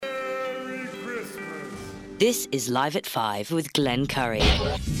This is Live at 5 with Glenn Curry.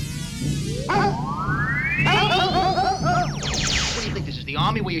 What do you think this is, the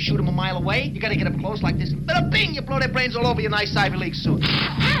army where you shoot them a mile away? You gotta get up close like this. Bada bing, you blow their brains all over your nice Ivy League suit.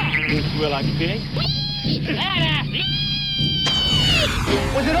 Will like pig?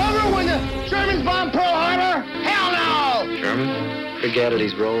 Was it over when the Germans bombed Pearl Harbor? Hell no! German? Forget it,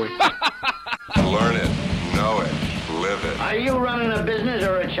 he's rolling. Learn it, know it, live it. Are you running a business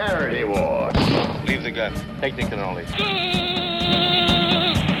or a charity war? Leave the gun. Take the cannoli.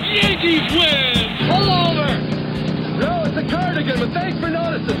 Yankees win! Pull over! No, it's a cardigan, but thanks for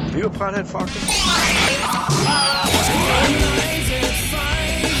noticing. You a pothead, Fox?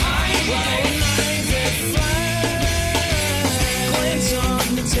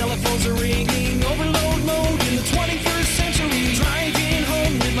 The telephones are ringing, overload mode in the 21st century. Driving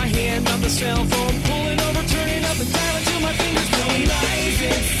home with my hand on the cell phone, pulling over, turning up and down until my fingers blowing. Live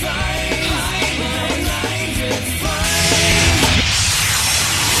at 5, live at 5.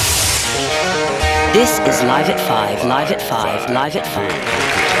 This is Live at 5, Live at 5, Live at 5.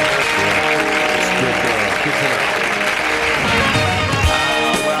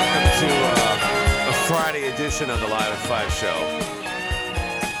 Welcome to a Friday edition of the Live at 5 show.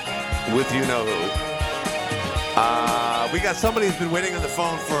 With you-know-who. We got somebody who's been waiting on the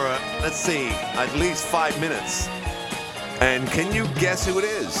phone for, let's see, at least 5 minutes. And can you guess who it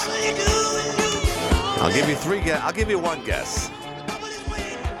is? I'll give you I'll give you one guess.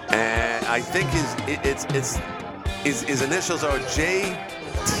 And I think his initials are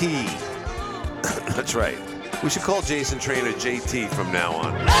JT. That's right. We should call Jason Trainer JT from now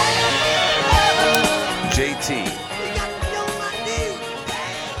on. JT.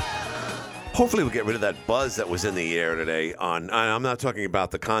 Hopefully we'll get rid of that buzz that was in the air today. I'm not talking about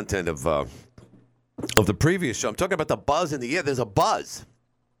the content of the previous show. I'm talking about the buzz in the air. There's a buzz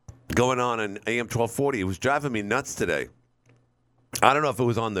going on in AM 1240. It was driving me nuts today. I don't know if it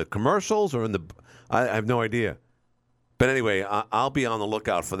was on the commercials or in the... I have no idea. But anyway, I'll be on the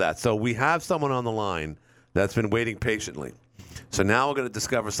lookout for that. So we have someone on the line that's been waiting patiently. So now we're going to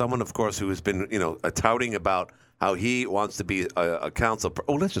discover someone, of course, who has been, touting about how he wants to be a council...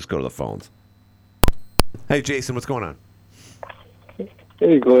 let's just go to the phones. Hey, Jason, what's going on?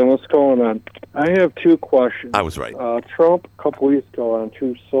 Hey, Glenn, what's going on? I have two questions. I was right. Trump, a couple weeks ago on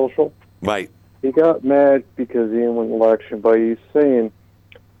Truth Social, right. He got mad because he didn't win the election, but he's saying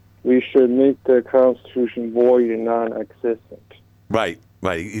we should make the Constitution void and non-existent. Right.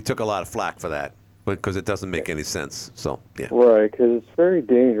 He took a lot of flack for that because it doesn't make any sense. So, yeah. Right, because it's very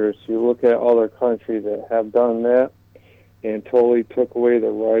dangerous. You look at other countries that have done that and totally took away the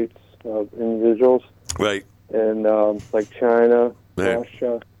rights of individuals. Right. And like China,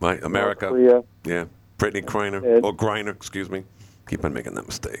 Russia, right, America, Korea. Yeah, Brittany Griner, or Griner, excuse me. Keep on making that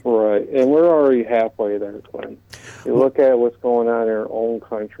mistake. Right, and we're already halfway there, Glenn. You look at what's going on in our own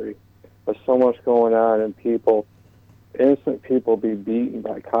country. There's so much going on, and innocent people be beaten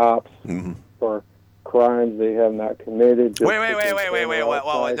by cops for crimes they have not committed. Wait.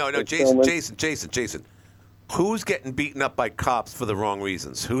 No, Jason. Who's getting beaten up by cops for the wrong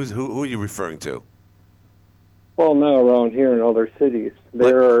reasons? Who are you referring to? Well, not around here in other cities.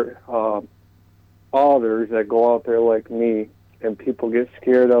 There are others that go out there like me, and people get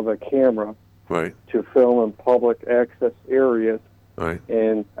scared of a camera to film in public access areas. Right.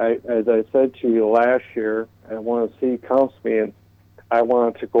 And as I said to you last year, I wanted to see council meeting. I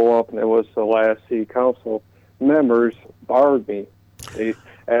wanted to go up, and it was the last city council members barred me. They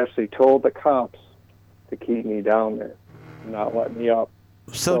actually told the cops to keep me down there, not let me up.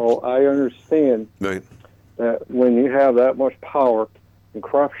 So I understand that when you have that much power and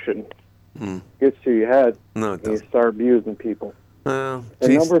corruption gets to your head, you start abusing people. And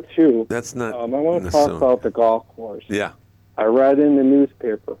number two, that's not. I want to talk about the golf course. Yeah. I read in the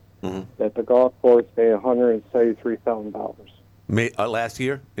newspaper that the golf course made $173,000. Last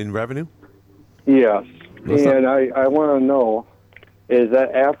year in revenue? Yes. And I want to know, is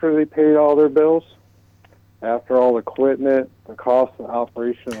that after they paid all their bills? After all the equipment, the cost of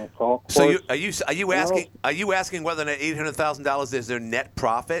operation of the golf course? So are you asking whether that $800,000 is their net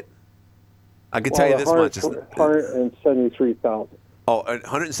profit? I can tell you this much: $173,000. Oh,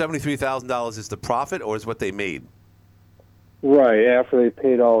 $173,000 is the profit, or is what they made? Right, after they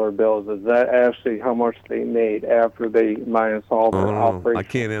paid all their bills. Is that actually how much they made after they minus all their operations? I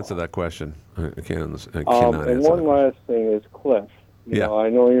can't answer that question. I cannot answer and one last thing is Cliff. You know, I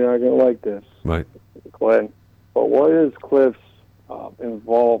know you're not going to like this, right, Glenn, but what is Cliff's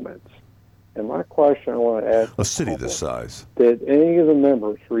involvement? And my question I want to ask... A city this size. Did any of the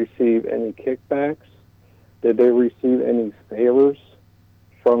members receive any kickbacks? Did they receive any favors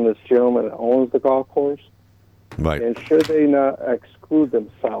from this gentleman that owns the golf course? Right. And should they not exclude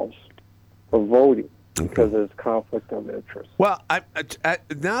themselves from voting because there's conflict of interest? Well, I,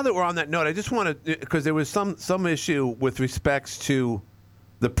 now that we're on that note, I just want to, because there was some issue with respects to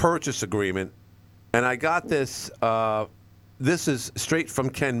the purchase agreement, and I got this. This is straight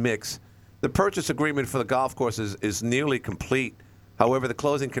from Ken Mix. The purchase agreement for the golf course is nearly complete. However, the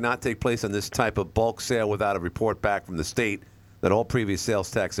closing cannot take place on this type of bulk sale without a report back from the state that all previous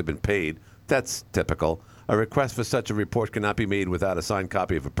sales tax have been paid. That's typical. A request for such a report cannot be made without a signed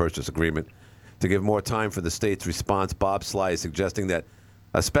copy of a purchase agreement. To give more time for the state's response, Bob Sly is suggesting that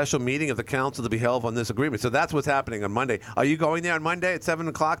a special meeting of the council to be held on this agreement. So that's what's happening on Monday. Are you going there on Monday at 7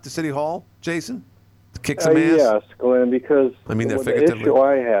 o'clock to City Hall, Jason? To kick some ass? Yes, Glenn, because the issue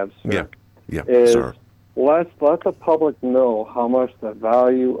I have, sir, is sir. Let's let the public know how much the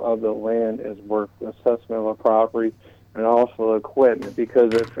value of the land is worth, the assessment of a property, and also the equipment.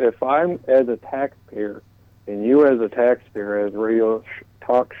 Because if I'm as a taxpayer and you as a taxpayer, as radio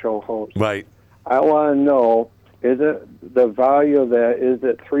talk show host, right, I want to know, is it the value of that? Is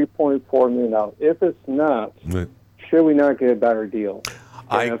it $3.4 million? If it's not, should we not get a better deal?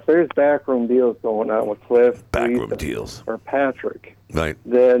 And if there's backroom deals going on with Cliff, backroom deals, or Patrick, right,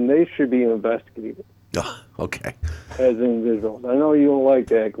 then they should be investigated. Okay. As individuals. I know you don't like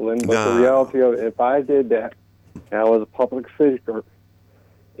that, Glenn, but the reality of it, if I did that, and I was a public figure,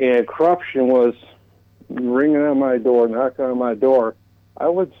 and corruption was ringing on my door, knocking on my door, I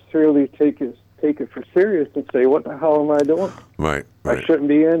would seriously take it for serious and say, "What the hell am I doing? Right. I shouldn't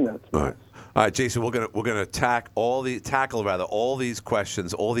be in this." All right, Jason. We're gonna tackle all these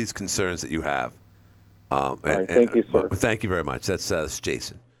questions, all these concerns that you have. Thank you, sir. Thank you very much. That's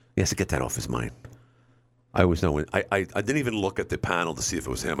Jason. He has to get that off his mind. I always know when I didn't even look at the panel to see if it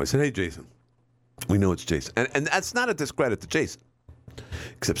was him. I said, "Hey, Jason, we know it's Jason," and that's not a discredit to Jason,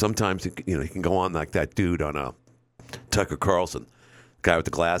 except sometimes he can go on like that dude on Tucker Carlson, guy with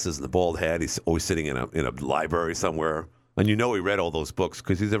the glasses and the bald head. He's always sitting in a library somewhere, and he read all those books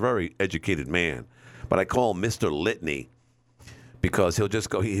because he's a very educated man. But I call him Mr. Litany because he'll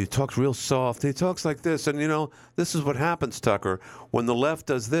just go. He talks real soft. He talks like this, and this is what happens, Tucker. When the left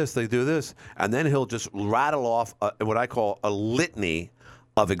does this, they do this, and then he'll just rattle off what I call a litany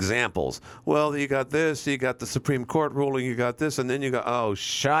of examples. Well, you got this, you got the Supreme Court ruling, you got this, and then you go, oh,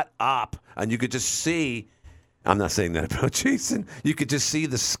 shut up. And you could just see, I'm not saying that about Jason, you could just see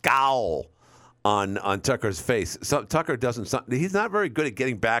the scowl on Tucker's face. So Tucker he's not very good at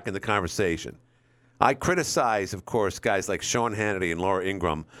getting back in the conversation. I criticize, of course, guys like Sean Hannity and Laura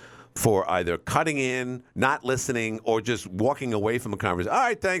Ingraham for either cutting in, not listening, or just walking away from a conversation. All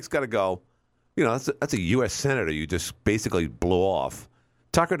right, thanks, got to go. That's a U.S. senator you just basically blew off.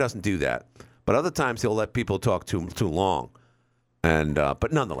 Tucker doesn't do that, but other times he'll let people talk too long. And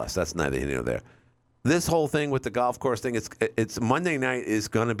but nonetheless, that's neither here nor there. This whole thing with the golf course thing, it's Monday night is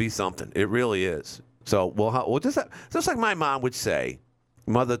going to be something. It really is. So we'll just like my mom would say,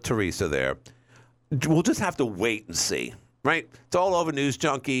 Mother Teresa there. We'll just have to wait and see, right? It's all over News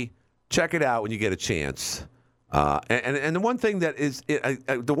Junkie. Check it out when you get a chance. And the one thing that is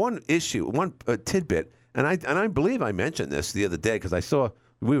the one issue, one tidbit, and I believe I mentioned this the other day because I saw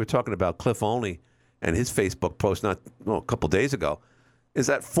we were talking about Cliff Only and his Facebook post a couple days ago, is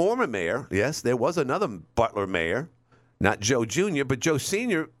that former mayor, yes, there was another Butler mayor, not Joe Jr., but Joe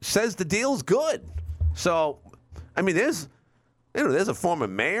Sr. says the deal's good. So, I mean, there's a former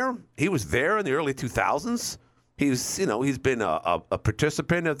mayor. He was there in the early 2000s. He's been a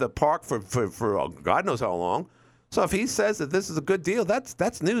participant of the park for God knows how long. So if he says that this is a good deal,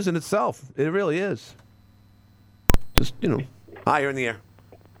 that's news in itself. It really is. Just, hi, you're in the air.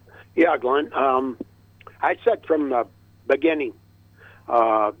 Yeah, Glenn. I said from the beginning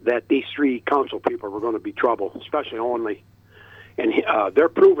that these three council people were going to be trouble, especially Only. And they're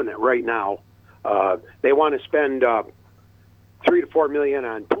proving it right now. They want to spend $3 to $4 million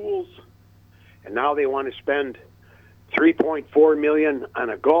on pools, and now they want to spend $3.4 million on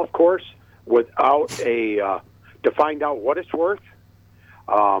a golf course without to find out what it's worth.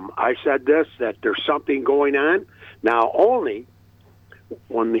 I said that there's something going on. Now, Only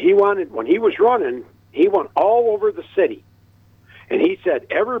when he was running, he went all over the city, and he said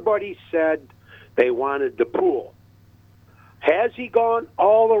everybody said they wanted the pool. Has he gone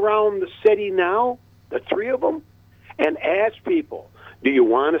all around the city now, the three of them, and asked people, do you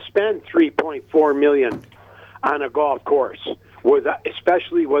want to spend $3.4 million on a golf course,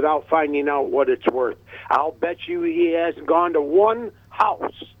 especially without finding out what it's worth? I'll bet you he hasn't gone to one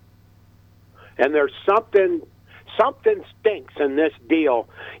house. And there's something stinks in this deal.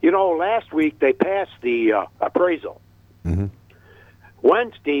 Last week they passed the appraisal. Mm-hmm.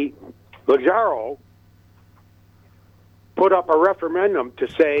 Wednesday, Lazzaro put up a referendum to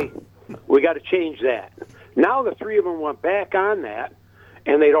say we got to change that. Now the three of them went back on that,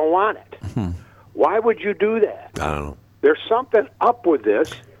 and they don't want it. Why would you do that? I don't know. There's something up with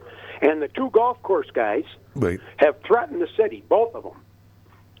this, and the two golf course guys have threatened the city, both of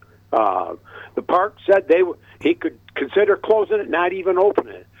them. The park said he could consider closing it, not even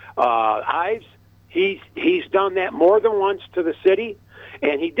opening it. Ives, he's done that more than once to the city,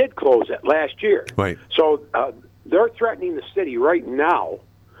 and he did close it last year. Right. So they're threatening the city right now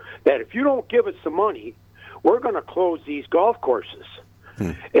that if you don't give us the money, we're going to close these golf courses.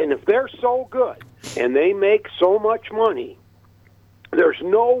 And if they're so good and they make so much money, there's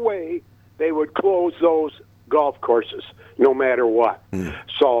no way they would close those golf courses no matter what.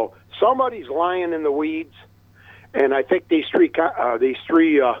 So somebody's lying in the weeds, and I think these three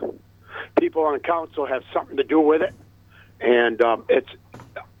people on council have something to do with it. And it's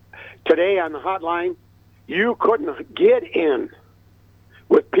today on the hotline, you couldn't get in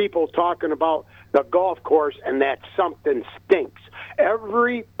with people talking about the golf course and that something stinks.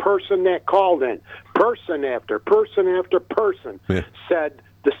 Every person that called in, person after person after person, said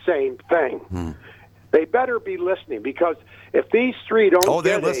the same thing. They better be listening, because if these three don't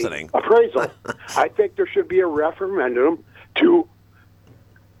get an appraisal, I think there should be a referendum to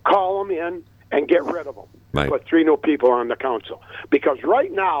call them in and get rid of them. Right. Put three new people on the council. Because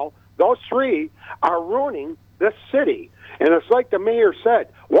right now, those three are ruining this city. And it's like the mayor said,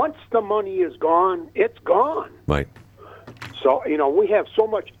 once the money is gone, it's gone. Right. So, we have so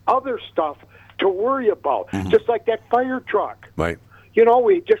much other stuff to worry about, just like that fire truck. Right.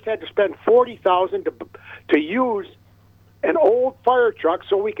 We just had to spend $40,000 to use an old fire truck,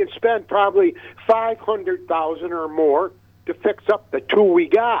 so we can spend probably $500,000 or more to fix up the two we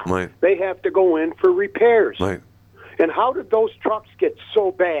got. Right. They have to go in for repairs. Right. And how did those trucks get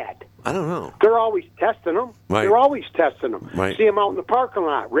so bad? I don't know. They're always testing them. Right. They're always testing them. Right. See them out in the parking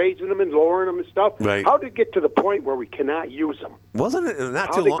lot, raising them and lowering them and stuff. Right. How did it get to the point where we cannot use them? Wasn't it not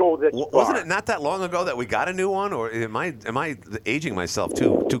How'd too they long? go this Wasn't far? it not that long ago that we got a new one, or am I aging myself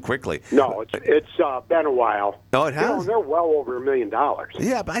too quickly? No, it's been a while. No, it has. They're well over $1 million.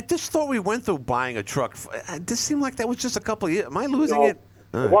 Yeah, but I just thought we went through buying a truck. It just seemed like that was just a couple of years. Am I losing it?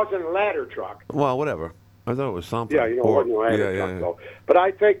 It wasn't a ladder truck. Well, whatever. I thought it was something. Yeah, it wasn't a ladder truck, though. But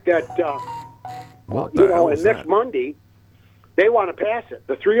I think that, and next Monday, they want to pass it,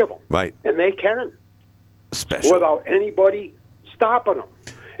 the three of them. Right. And they can. Special. Without anybody stopping them,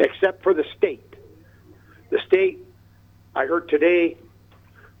 except for the state. The state, I heard today,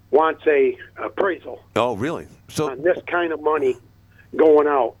 wants a appraisal. Oh, really? So on this kind of money going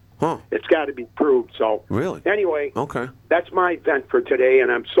out. Huh. It's got to be proved. So really? Anyway, okay. That's my vent for today,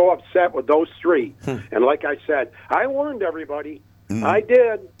 and I'm so upset with those three. And like I said, I warned everybody. I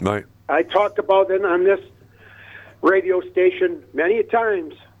did. Right. I talked about it on this radio station many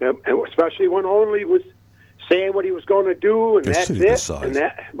times, and especially when Only was saying what he was going to do, and that's it.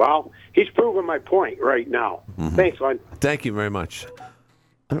 And well, he's proving my point right now. Thanks, Len. Thank you very much.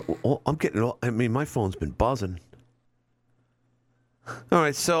 I'm getting all. I mean, my phone's been buzzing. All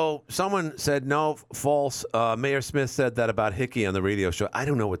right, so someone said no, false. Mayor Smith said that about Hickey on the radio show. I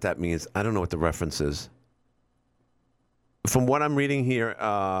don't know what that means. I don't know what the reference is. From what I'm reading here,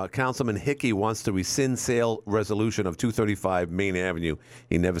 Councilman Hickey wants to rescind sale resolution of 235 Main Avenue.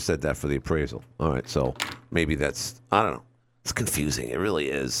 He never said that for the appraisal. All right, so maybe that's, I don't know. It's confusing. It really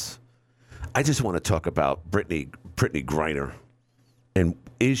is. I just want to talk about Brittany Griner. And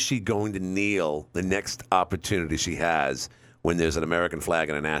is she going to kneel the next opportunity she has when there's an American flag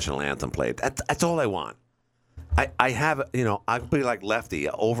and a national anthem played? That's all I want. I have, I'll be like Lefty,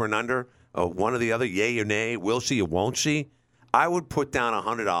 over and under, one or the other, yay or nay, will she or won't she? I would put down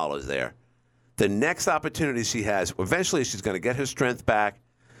 $100 there. The next opportunity she has, eventually she's going to get her strength back.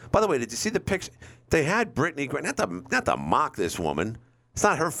 By the way, did you see the picture? They had Brittany Griner, not to mock this woman. It's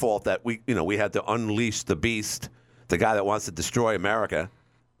not her fault that we had to unleash the beast, the guy that wants to destroy America.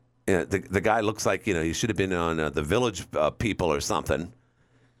 The guy looks like he should have been on the Village People or something.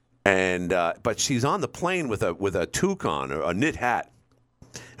 And but she's on the plane with a toucan or a knit hat,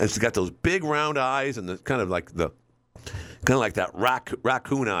 and she's got those big round eyes and the kind of like that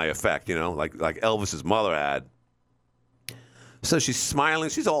raccoon eye effect, like Elvis's mother had. So she's smiling.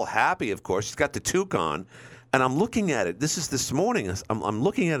 She's all happy, of course. She's got the toucan, and I'm looking at it. This is this morning. I'm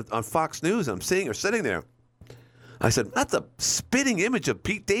looking at it on Fox News. And I'm seeing her sitting there. I said, that's a spitting image of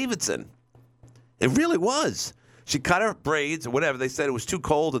Pete Davidson. It really was. She cut her braids or whatever. They said it was too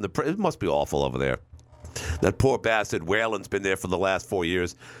cold, and it must be awful over there. That poor bastard Whalen's been there for the last 4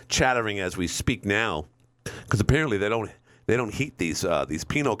 years, chattering as we speak now, because apparently they don't heat these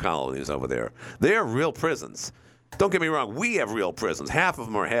penal colonies over there. They are real prisons. Don't get me wrong. We have real prisons. Half of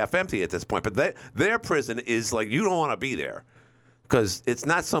them are half empty at this point. But their prison is like you don't want to be there because it's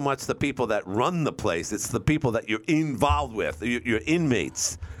not so much the people that run the place. It's the people that you're involved with, your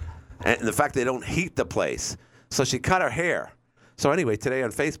inmates, and the fact they don't heat the place. So she cut her hair. So anyway, today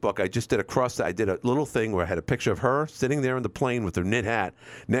on Facebook, I just did I did a little thing where I had a picture of her sitting there on the plane with her knit hat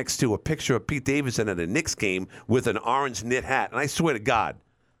next to a picture of Pete Davidson at a Knicks game with an orange knit hat. And I swear to God,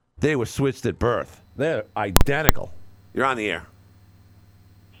 they were switched at birth. They're identical. You're on the air.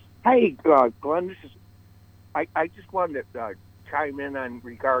 Hey, Glenn, this is. I just wanted to chime in on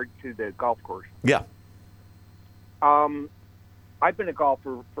regard to the golf course. Yeah. I've been a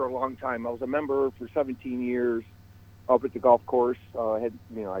golfer for a long time. I was a member for 17 years up at the golf course. I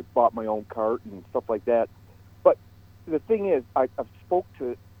bought my own cart and stuff like that. But the thing is, I've spoke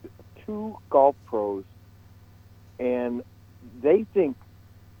to 2 golf pros, and they think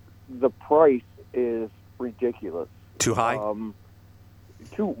the price is ridiculous. Too high?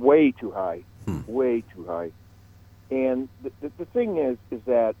 Way too high. Way too high. And the thing is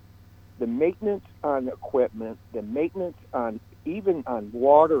that the maintenance on equipment, the maintenance on even on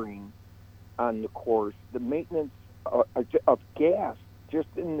watering on the course, the maintenance of gas just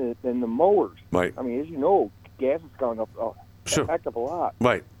in the mowers. Right. I mean, as you know, gas has gone up a heck of a lot.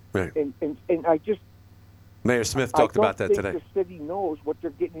 Right. And I just Mayor Smith talked about that today. I don't think the city knows what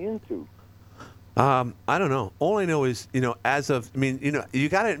they're getting into. I don't know. All I know is, you got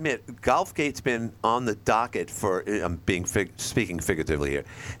to admit, Golfgate's been on the docket for, speaking figuratively here,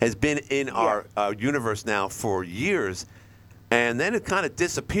 has been in our universe now for years, and then it kind of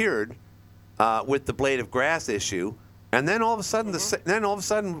disappeared with the blade of grass issue, and then all of a sudden,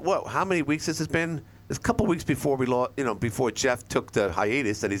 how many weeks has it been? It's a couple weeks before before Jeff took the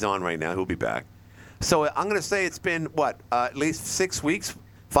hiatus that he's on right now. He'll be back. So I'm going to say it's been at least 6 weeks,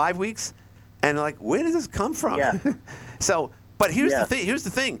 5 weeks. And where does this come from? Yeah. But here's the thing. Here's the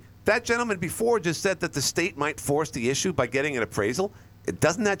thing. That gentleman before just said that the state might force the issue by getting an appraisal.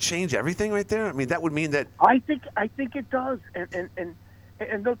 Doesn't that change everything right there? I mean, that would mean that. I think it does. And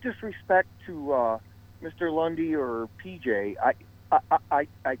no disrespect to Mr. Lundy or PJ.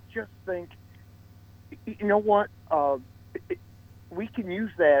 I just think, you know what? We can use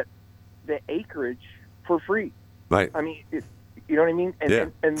the acreage for free. Right. I mean. You know what I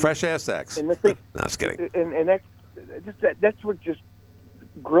mean? And fresh ass sex. And the thing, no, I was kidding. And that's what just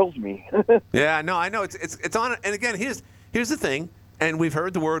grills me. Yeah, no, I know. It's on. And again, here's the thing. And we've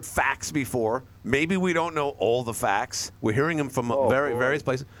heard the word facts before. Maybe we don't know all the facts. We're hearing them from various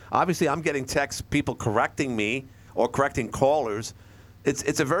places. Obviously, I'm getting texts, people correcting me or correcting callers.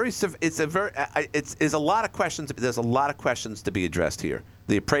 It's a lot of questions. There's a lot of questions to be addressed here.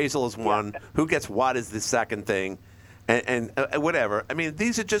 The appraisal is one. Who gets what is the second thing. And whatever. I mean,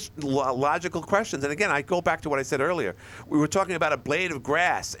 these are just logical questions. And again, I go back to what I said earlier. We were talking about a blade of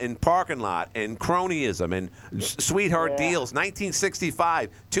grass and parking lot and cronyism and sweetheart deals, 1965,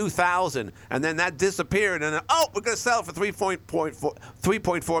 2000, and then that disappeared. And then, we're going to sell it for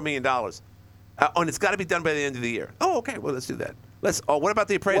 $3.4 million. And it's got to be done by the end of the year. Oh, okay. Well, let's do that. What about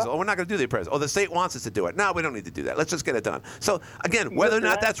the appraisal? We're not going to do the appraisal. The state wants us to do it. No, we don't need to do that. Let's just get it done. So again, whether or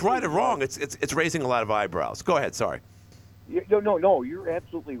not that's right or wrong, it's raising a lot of eyebrows. Go ahead. Sorry. No, you're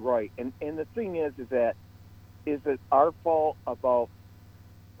absolutely right. And the thing is it our fault about?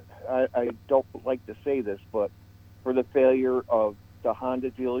 I don't like to say this, but for the failure of the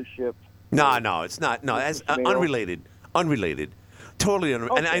Honda dealership. No, it's not. No, that's unrelated. Unrelated. Totally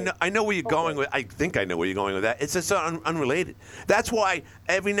unrelated. Okay. And I know where you're going with. I think I know where you're going with that. It's just unrelated. That's why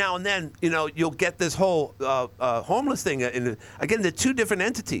every now and then, you'll get this whole homeless thing. Again, they're two different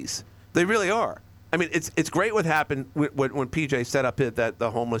entities. They really are. I mean, it's great what happened when PJ set up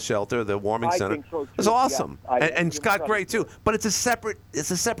the homeless shelter, the warming center. Think so too. It's awesome, Yeah, and Scott Gray too. But it's a separate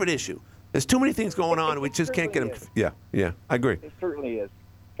issue. There's too many things going on. We just can't get them. Yeah, I agree. It certainly is.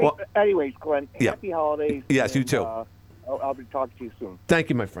 Hey, anyways, Glenn, happy holidays. Yes, you too. I'll be talking to you soon. Thank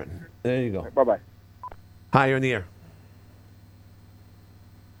you, my friend. There you go. Right, bye-bye. Hi, you're in the air.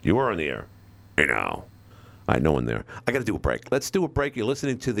 You were on the air. I know in there. I got to do a break. Let's do a break. You're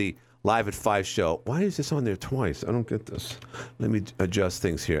listening to the Live at 5 show. Why is this on there twice? I don't get this. Let me adjust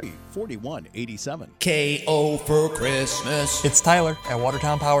things here. 4187. KO for Christmas. It's Tyler at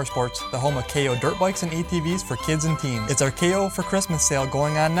Watertown Power Sports, the home of KO dirt bikes and ATVs for kids and teens. It's our KO for Christmas sale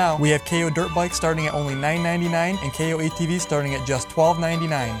going on now. We have KO dirt bikes starting at only $9.99 and KO ATVs starting at just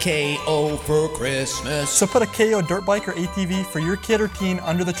 $12.99. KO for Christmas. So put a KO dirt bike or ATV for your kid or teen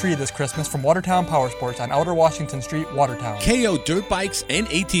under the tree this Christmas from Watertown Power Sports on Outer Washington Street, Watertown. KO dirt bikes and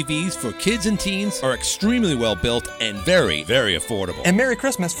ATVs for kids and teens are extremely well built and very, very affordable. And Merry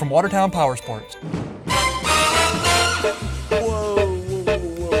Christmas from Watertown Power Sports. Whoa.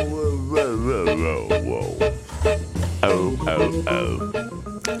 Oh.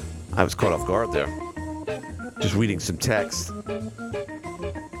 I was caught off guard there. Just reading some text.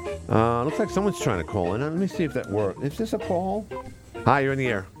 Looks like someone's trying to call in. Let me see if that works. Is this a call? Hi, you're in the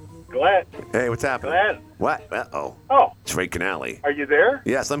air. Glenn. Hey, what's happening? Glenn. What? Uh-oh. Oh. It's Ray Canale. Are you there?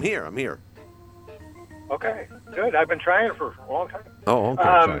 Yes, I'm here. Okay, good. I've been trying for a long time. Oh,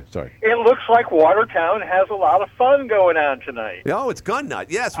 okay. Sorry. It looks like Watertown has a lot of fun going on tonight. Oh, it's Gunnut.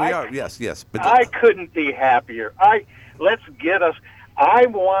 Yes, we are. Yes. But I couldn't be happier. Let's get us. I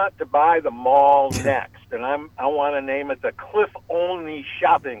want to buy the mall next, and I want to name it the Cliff Only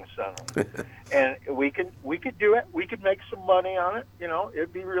Shopping Center. And we could do it. We could make some money on it. You know,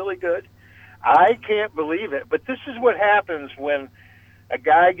 it'd be really good. I can't believe it, but this is what happens when a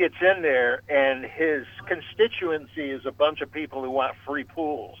guy gets in there and his constituency is a bunch of people who want free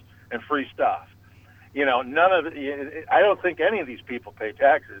pools and free stuff. You know, I don't think any of these people pay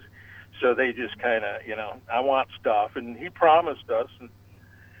taxes. So they just kind of, I want stuff. And he promised us. And,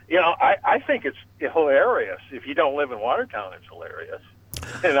 I think it's hilarious. If you don't live in Watertown, it's hilarious.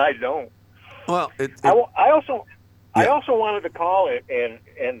 And I don't. Well, I also wanted to call it,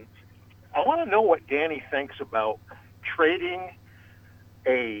 and I want to know what Danny thinks about trading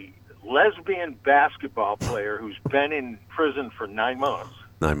a lesbian basketball player who's been in prison for 9 months.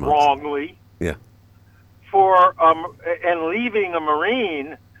 9 months. Wrongly. Yeah. For and leaving a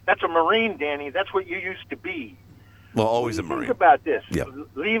Marine. That's a Marine, Danny. That's what you used to be. Well, always a Marine. Think about this. Yep.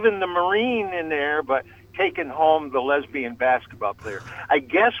 Leaving the Marine in there, but taking home the lesbian basketball player. I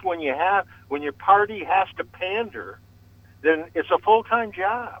guess when your party has to pander, then it's a full-time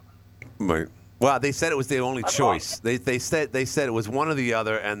job. Right. Well, they said it was the only choice. They said it was one or the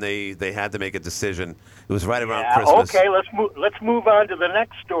other, and they had to make a decision. It was right around Christmas. Okay, let's move on to the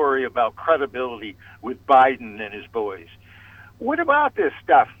next story about credibility with Biden and his boys. What about this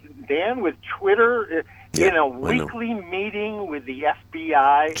stuff, Dan, with Twitter? In a weekly meeting with the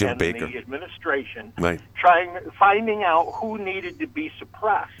FBI Jim and Baker. the administration, Right. finding out who needed to be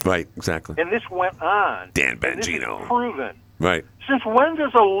suppressed. Right, exactly. And this went on. Dan And this is Bongino. proven. Right. Since when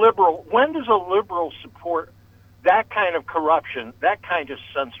does a liberal support that kind of corruption, that kind of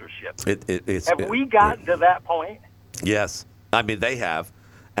censorship? Have we gotten to that point? Yes. I mean, they have.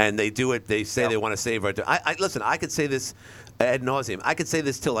 And they do it. They say they want to save our... Listen, I could say this ad nauseum. I could say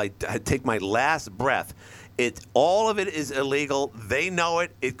this till I take my last breath. All of it is illegal. They know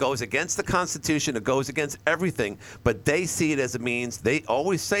it. It goes against the Constitution. It goes against everything. But they see it as a means. They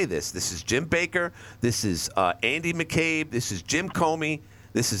always say this. This is Jim Baker. This is Andy McCabe. This is Jim Comey.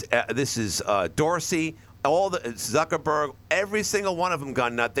 This is Dorsey. All the Zuckerberg, every single one of them,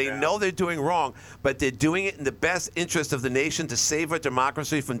 Gunnut. They know they're doing wrong, but they're doing it in the best interest of the nation to save our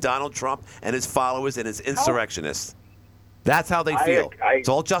democracy from Donald Trump and his followers and his insurrectionists. That's how they feel. It's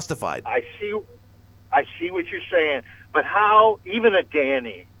all justified. I see what you're saying, but how, even a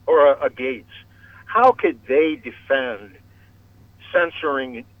Danny or a Gates, how could they defend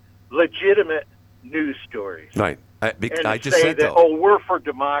censoring legitimate news stories? Right. I just say said that, though. we're for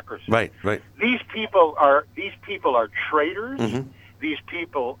democracy. Right. These people are traitors. Mm-hmm. These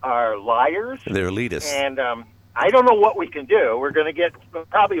people are liars. They're elitists. And I don't know what we can do. We're going to get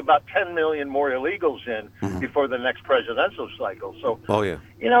probably about 10 million more illegals in before the next presidential cycle. So, oh yeah.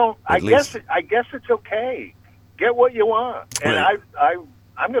 I guess it's okay. Get what you want. And Right.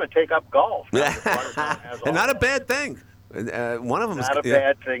 I'm going to take up golf. And not a bad thing. One of them not a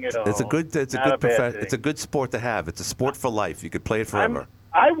bad thing at all. It's a good It's a good sport to have. It's a sport for life. You could play it forever.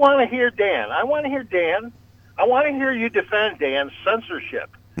 I want to hear Dan. I want to hear you defend Dan's censorship.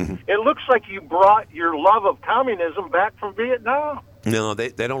 Mm-hmm. It looks like you brought your love of communism back from Vietnam. No, they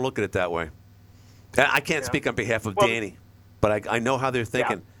don't look at it that way. I can't speak on behalf of Danny, but I know how they're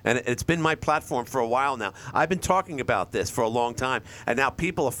thinking. And it's been my platform for a while now. I've been talking about this for a long time. And now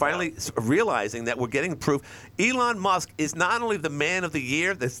people are finally realizing that we're getting proof. Elon Musk is not only the man of the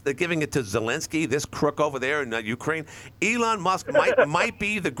year, they're giving it to Zelensky, this crook over there in Ukraine. Elon Musk might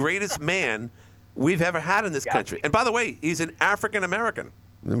be the greatest man we've ever had in this country. And by the way, he's an African American.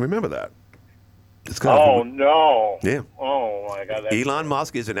 Remember that. No. Yeah. Oh, my God. Elon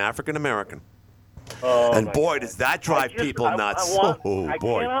Musk is an African American. Oh, and boy, does that drive people nuts. I boy.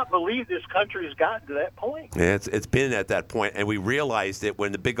 cannot believe this country's gotten to that point. Yeah, it's been at that point, and we realized it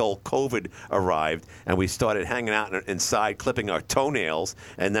when the big old COVID arrived, and we started hanging out inside, clipping our toenails,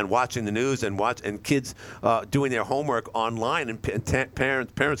 and then watching the news and kids doing their homework online, and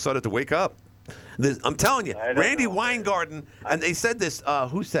parents started to wake up. I'm telling you, Randy Weingarten, and they said this.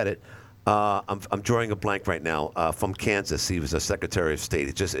 Who said it? I'm drawing a blank right now. From Kansas, he was a Secretary of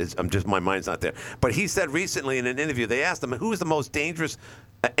State. My mind's not there. But he said recently in an interview, they asked him who is the most dangerous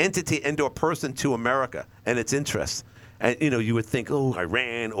entity and/or person to America and its interests. And you would think,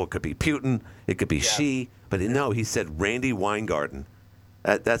 Iran, or it could be Putin, it could be Xi, but no, he said Randy Weingarten.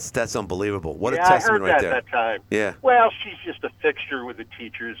 That's unbelievable. What a testament right there. I heard that at that time. Yeah. Well, she's just a fixture with the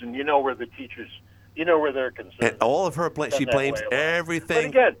teachers, and where the teachers. Where they're concerned. And all of her she blames everything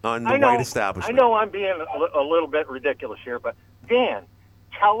again, on the white establishment. I know I'm being a little bit ridiculous here, but Dan,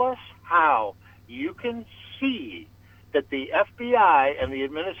 tell us how you can see that the FBI and the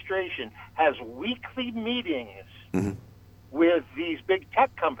administration has weekly meetings with these big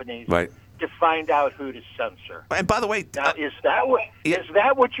tech companies to find out who to censor. And by the way, now, is that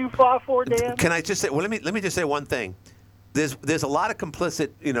what you fought for, Dan? Can I just say? Well, let me just say one thing. There's a lot of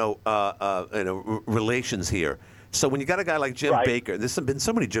complicit, relations here. So when you got a guy like Jim Baker, there's been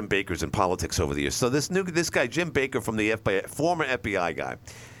so many Jim Bakers in politics over the years. So this guy Jim Baker from the FBI, former FBI guy,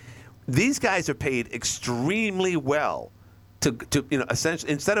 these guys are paid extremely well to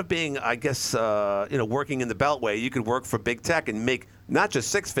essentially, instead of being, I guess, working in the Beltway, you could work for big tech and make not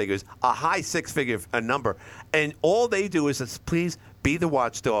just six figures, a high six-figure number. And all they do is please be the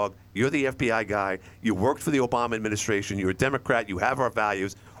watchdog. You're the FBI guy. You worked for the Obama administration. You're a Democrat. You have our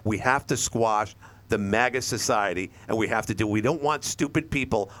values. We have to squash the MAGA society, and we don't want stupid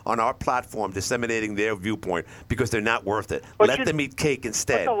people on our platform disseminating their viewpoint because they're not worth it. Let them eat cake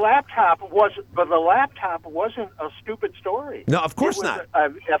instead. But the laptop wasn't a stupid story. No, of course not.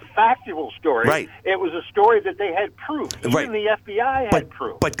 A factual story. Right. It was a story that they had proof. Even the FBI had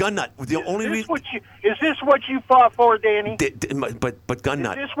proof. But Gunnut, the only reason is this what you fought for, Danny? But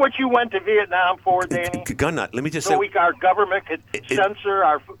Gunnut, is this what you went to Vietnam for, Danny? Gunnut, let me just say, our government could censor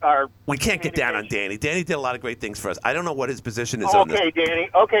our. We can't get down on Danny. Danny did a lot of great things for us. I don't know what his position is okay, on this. Danny.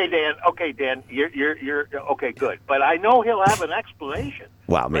 Okay, Dan. You're okay. Good. But I know he'll have an explanation.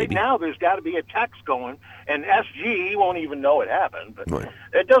 Wow, maybe. Right now, there's got to be a text going, and SG won't even know it happened. But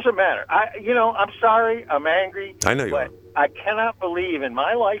it doesn't matter. I'm sorry. I'm angry. I know you are. I cannot believe in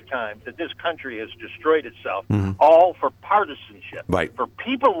my lifetime that this country has destroyed itself, all for partisanship. Right. For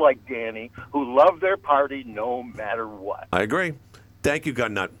people like Danny who love their party no matter what. I agree. Thank you,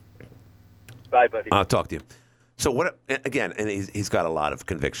 Gunnut. Bye, buddy. I'll talk to you. So what? Again, and he's got a lot of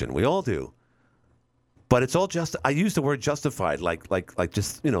conviction. We all do. But it's all just. I use the word justified, like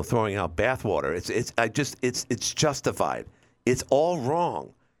just throwing out bathwater. It's justified. It's all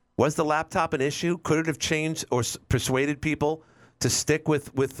wrong. Was the laptop an issue? Could it have changed or persuaded people to stick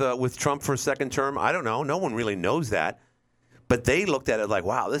with Trump for a second term? I don't know. No one really knows that. But they looked at it like,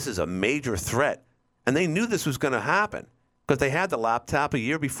 wow, this is a major threat, and they knew this was going to happen. Because they had the laptop a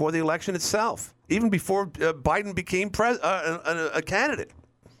year before the election itself, even before Biden became a candidate.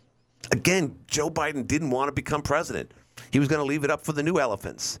 Again, Joe Biden didn't want to become president. He was going to leave it up for the new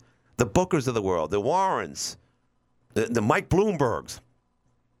elephants, the Bookers of the world, the Warrens, the Mike Bloombergs,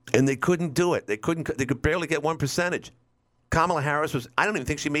 and they couldn't do it. They could barely get 1%. Kamala Harris I don't even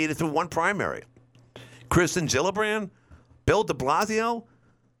think she made it through one primary. Kristen Gillibrand, Bill de Blasio.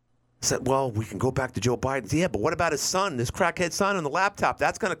 Said, well, we can go back to Joe Biden. Yeah, but what about his son, his crackhead son on the laptop?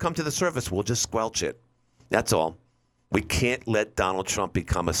 That's going to come to the surface. We'll just squelch it. That's all. We can't let Donald Trump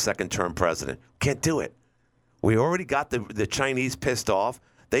become a second-term president. Can't do it. We already got the Chinese pissed off.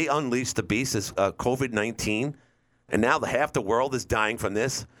 They unleashed the beast as COVID-19, and now half the world is dying from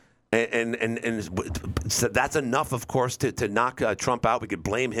this. And so that's enough, of course, to knock Trump out. We could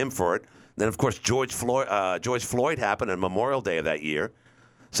blame him for it. Then, of course, George Floyd happened on Memorial Day of that year.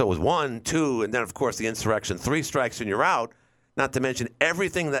 So it was 1, 2, and then, of course, the insurrection. 3 strikes and you're out, not to mention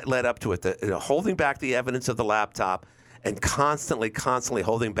everything that led up to it, holding back the evidence of the laptop and constantly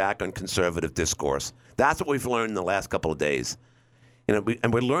holding back on conservative discourse. That's what we've learned in the last couple of days.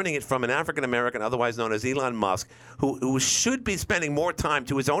 And we're learning it from an African-American, otherwise known as Elon Musk, who should be spending more time,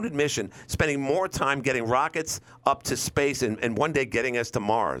 to his own admission, spending more time getting rockets up to space and one day getting us to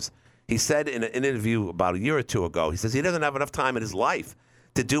Mars. He said in an interview about a year or two ago, he says he doesn't have enough time in his life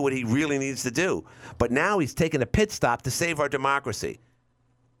to do what he really needs to do. But now he's taking a pit stop to save our democracy.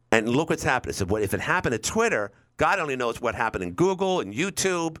 And look what's happened. So if it happened at Twitter, God only knows what happened in Google and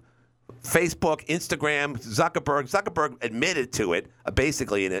YouTube, Facebook, Instagram, Zuckerberg. Zuckerberg admitted to it,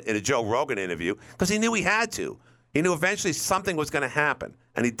 basically in a Joe Rogan interview, because he knew he had to. He knew eventually something was going to happen,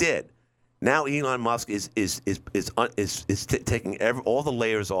 and he did. Now Elon Musk is taking all the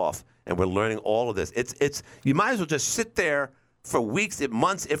layers off, and we're learning all of this. You might as well just sit there for weeks,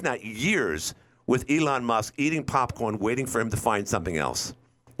 months, if not years, with Elon Musk eating popcorn, waiting for him to find something else.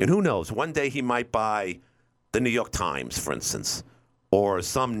 And who knows? One day he might buy the New York Times, for instance, or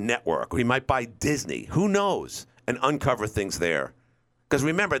some network, or he might buy Disney. Who knows? And uncover things there. Because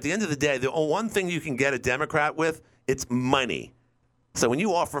remember, at the end of the day, the one thing you can get a Democrat with, it's money. So when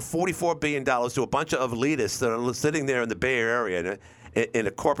you offer $44 billion to a bunch of elitists that are sitting there in the Bay Area in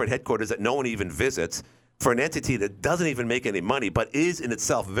a corporate headquarters that no one even visits, for an entity that doesn't even make any money but is in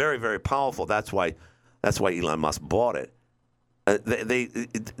itself very, very powerful, that's why Elon Musk bought it.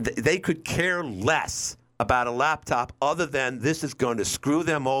 They could care less about a laptop other than this is going to screw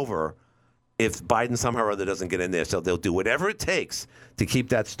them over if Biden somehow or other doesn't get in there. So they'll do whatever it takes to keep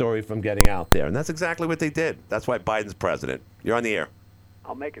that story from getting out there. And that's exactly what they did. That's why Biden's president. You're on the air.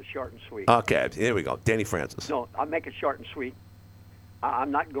 I'll make it short and sweet. Okay, here we go. Danny Francis. No, I'll make it short and sweet. I'm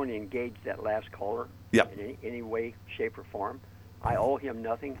not going to engage that last caller in any way, shape, or form. I owe him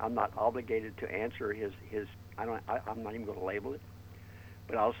nothing. I'm not obligated to answer his I'm not even going to label it.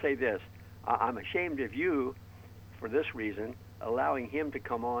 But I'll say this. I'm ashamed of you for this reason, allowing him to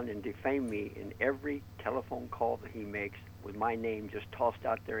come on and defame me in every telephone call that he makes with my name just tossed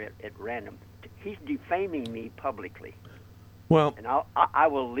out there at random. He's defaming me publicly. Well, and I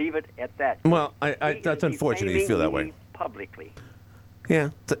will leave it at that. Well, that's unfortunate you feel that way. Publicly. Yeah,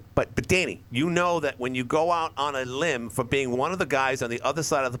 but Danny, you know that when you go out on a limb for being one of the guys on the other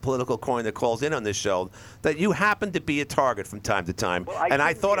side of the political coin that calls in on this show, that you happen to be a target from time to time. Well, and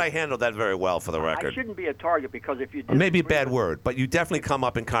I thought I handled that very well for the record. I shouldn't be a target because if you maybe a bad word, but you definitely come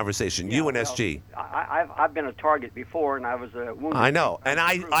up in conversation. You and SG. I've been a target before, and I was a wounded. I know, and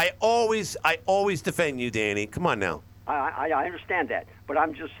I always defend you, Danny. Come on now. I understand that, but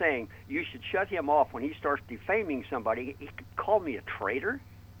I'm just saying you should shut him off when he starts defaming somebody. He could call me a traitor.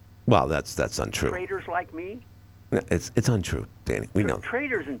 Well, that's untrue. Traitors like me. It's untrue, Danny. We know.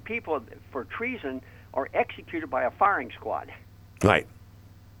 Traitors and people for treason are executed by a firing squad. Right.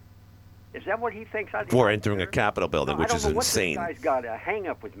 Is that what he thinks? For entering a Capitol building, which is insane. What this guy's got a hang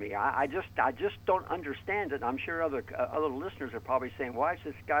up with me. I just don't understand it. I'm sure other listeners are probably saying, "Why does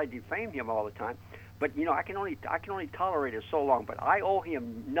this guy defame him all the time?" But I can only tolerate it so long. But I owe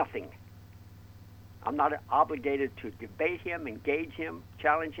him nothing. I'm not obligated to debate him, engage him,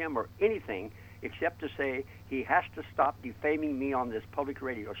 challenge him, or anything except to say he has to stop defaming me on this public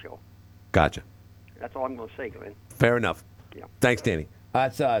radio show. Gotcha. That's all I'm going to say, Glenn. Fair enough. Yeah. Thanks, Danny.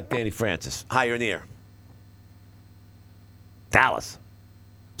 That's Danny Francis. Hi, you're in the air. Dallas,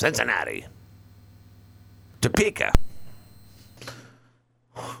 Cincinnati, Topeka.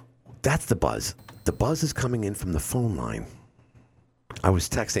 That's the buzz. The buzz is coming in from the phone line. I was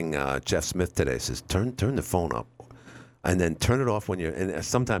texting Jeff Smith today. Says turn the phone up, and then turn it off when you're. And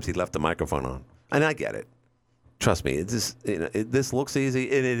sometimes he left the microphone on, and I get it. Trust me, this looks easy,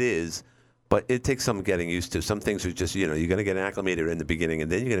 and it is, but it takes some getting used to. Some things are just you're going to get acclimated in the beginning,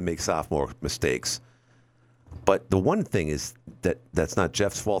 and then you're going to make sophomore mistakes. But the one thing is that's not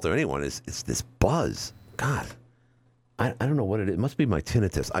Jeff's fault or anyone. It's this buzz. God, I don't know what it is. It must be my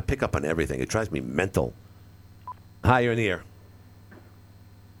tinnitus. I pick up on everything. It drives me mental. Hi, you're in the air.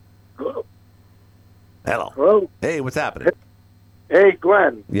 Hello. Hello. Hello. Hey, what's happening? Hey,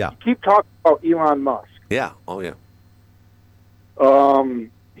 Glenn. Yeah. You keep talking about Elon Musk. Yeah. Oh, yeah.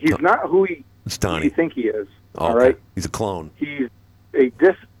 He's not who you think he is. Oh, all right. He's a clone. He's a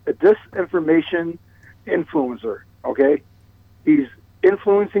disinformation influencer. Okay. He's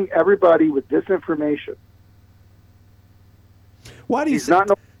influencing everybody with disinformation. Why do you say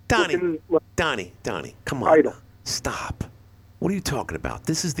Donnie, come on. Idol. Stop. What are you talking about?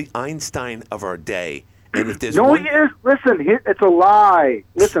 This is the Einstein of our day. And if there's he is. Listen, it's a lie.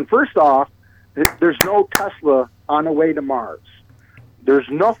 Listen, first off, there's no Tesla on the way to Mars. There's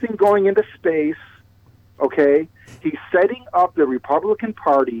nothing going into space, okay? He's setting up the Republican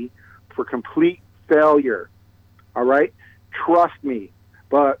Party for complete failure, all right? Trust me.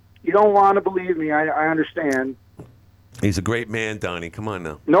 But you don't want to believe me. I understand. He's a great man, Donnie. Come on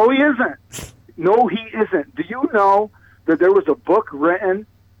now. No, he isn't. No, he isn't. Do you know that there was a book written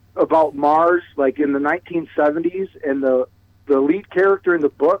about Mars, like in the 1970s, and the lead character in the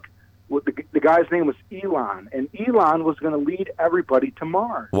book, the guy's name was Elon, and Elon was going to lead everybody to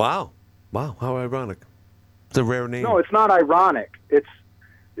Mars. Wow, how ironic. It's a rare name. No, it's not ironic.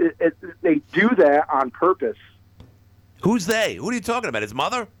 They do that on purpose. Who's they? Who are you talking about? His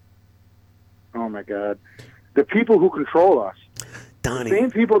mother? Oh, my God. The people who control us. Donnie. The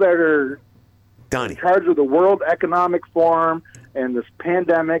same people that are in charge of the World Economic Forum and this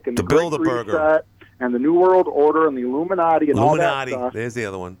pandemic and the Great Reset and the New World Order and the Illuminati and all that stuff. There's the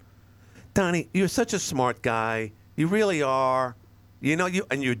other one. Donnie, you're such a smart guy. You really are.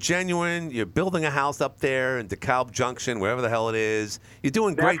 And you're genuine. You're building a house up there in DeKalb Junction, wherever the hell it is. You're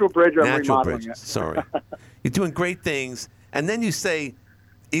doing great. Natural Bridge, I'm Natural remodeling Bridge. it. Sorry. You're doing great things. and then you say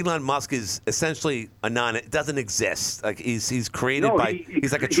Elon Musk is essentially doesn't exist. Like he's created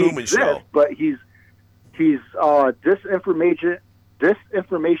he's like a Truman Show. But he's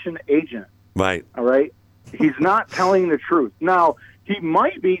disinformation agent. Right. All right. He's not telling the truth. Now, he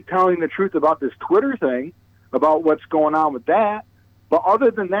might be telling the truth about this Twitter thing, about what's going on with that. But other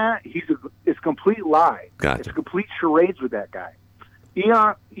than that, it's complete lie. Gotcha. It's complete charades with that guy.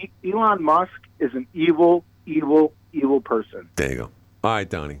 Elon Musk is an evil person. There you go. All right,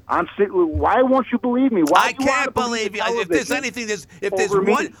 Donnie. Why won't you believe me? Why I can't believe you. If there's anything, if there's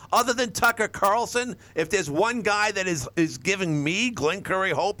one other than Tucker Carlson, if there's one guy that is giving me, Glenn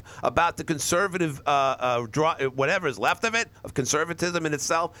Curry, hope about the conservative, whatever is left of it, of conservatism in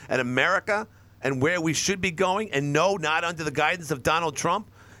itself, and America, and where we should be going, and no, not under the guidance of Donald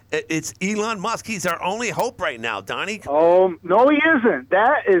Trump, it's Elon Musk. He's our only hope right now, Donnie. Oh, no, he isn't.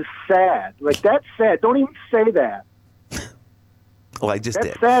 That is sad. Like, that's sad. Don't even say that. Well, I just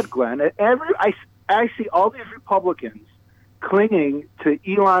That's did. sad, Glenn. I see all these Republicans clinging to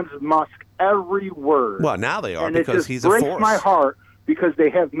Elon Musk every word. Well, now they are and because he's a force. It breaks my heart because they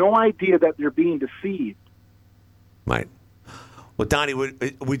have no idea that they're being deceived. Right. Well, Donnie,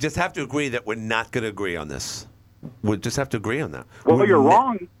 we just have to agree that we're not going to agree on this. We just have to agree on that. Well, you're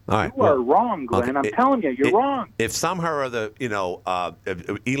wrong. All right. You are wrong, Glenn. Okay. I'm telling you, you're wrong. If somehow or other,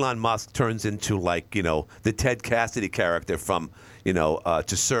 Elon Musk turns into the Ted Cassidy character from To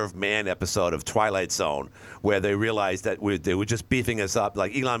Serve Man episode of Twilight Zone, where they realized that they were just beefing us up,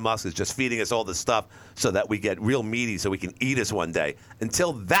 like Elon Musk is just feeding us all this stuff so that we get real meaty so we can eat us one day.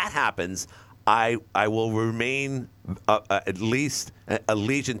 Until that happens, I will remain at least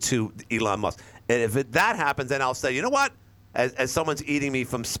allegiant to Elon Musk. And if that happens, then I'll say, you know what? As someone's eating me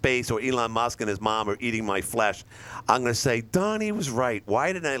from space, or Elon Musk and his mom are eating my flesh, I'm going to say, Donnie was right.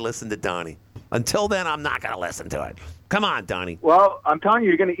 Why didn't I listen to Donnie? Until then, I'm not going to listen to it. Come on, Donnie. Well, I'm telling you,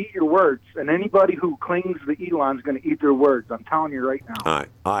 you're going to eat your words. And anybody who clings to Elon's going to eat their words. I'm telling you right now.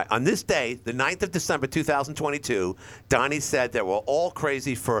 All right. On this day, the 9th of December, 2022, Donnie said that we're all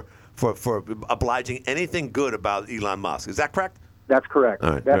crazy for obliging anything good about Elon Musk. Is that correct? That's correct.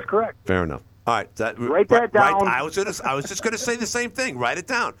 All right. That's correct. Fair enough. All right. Write that down. I was just going to say the same thing. Write it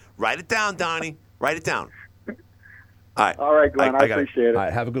down. Write it down, Donnie. Write it down. All right. All right, Glenn. I appreciate it. All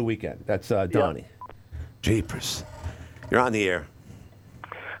right. Have a good weekend. That's Donnie. Jeepers. You're on the air.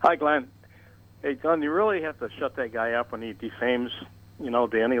 Hi, Glenn. Hey, Don, you really have to shut that guy up when he defames,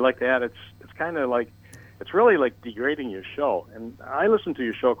 Danny like that. It's kind of like, it's really like degrading your show. And I listen to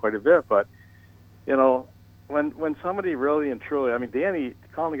your show quite a bit, but, when somebody really and truly, I mean, Danny,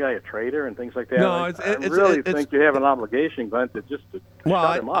 calling the guy a traitor and things like that, no, I really think you have an obligation, Glenn, to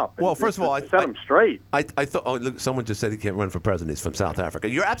shut him up. Well, first of all, set him straight. I thought. Oh, look, someone just said he can't run for president. He's from South Africa.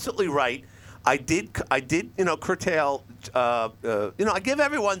 You're absolutely right. I did. Curtail. I give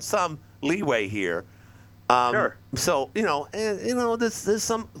everyone some leeway here. Sure. So there's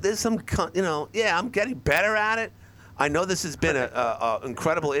some. Yeah, I'm getting better at it. I know this has been a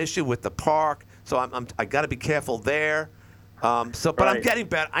incredible issue with the park. So I got to be careful there. But right. I'm getting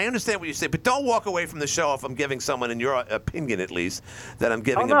better. I understand what you say, but don't walk away from the show if I'm giving someone, in your opinion at least, that I'm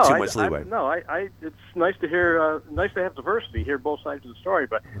giving them too much leeway. It's nice to hear, nice to have diversity, hear both sides of the story.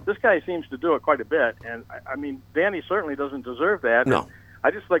 But this guy seems to do it quite a bit, and I mean, Danny certainly doesn't deserve that. No. I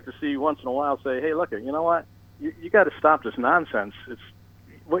just like to see once in a while say, hey, look, you know what? You got to stop this nonsense.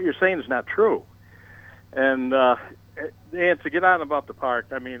 What you're saying is not true. And to get on about the park,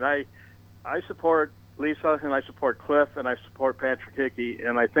 I mean, I support Lisa, and I support Cliff, and I support Patrick Hickey,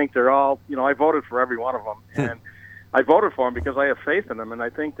 and I think they're all, I voted for every one of them. And I voted for them because I have faith in them, and I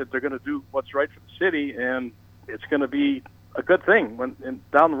think that they're going to do what's right for the city, and it's going to be a good thing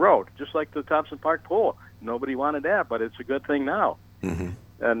down the road, just like the Thompson Park pool. Nobody wanted that, but it's a good thing now. Mm-hmm.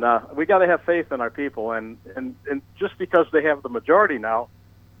 And we got to have faith in our people, and just because they have the majority now,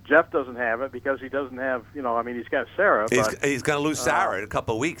 Jeff doesn't have it because he doesn't have, he's got Sarah. He's going to lose Sarah in a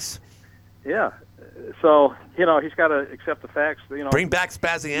couple of weeks. Yeah. So, he's got to accept the facts. Bring back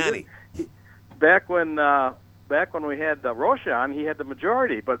Spaziani. Back when we had Roshan, he had the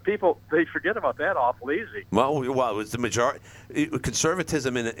majority, but they forget about that awful easy. Well, it was the majority.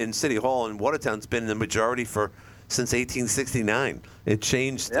 Conservatism in City Hall in Watertown's been the majority since 1869. It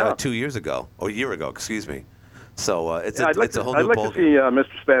changed 2 years ago, or a year ago, excuse me. So it's a whole new ballgame. I'd like to see Mr.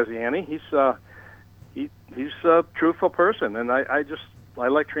 Spaziani. He's a truthful person, and I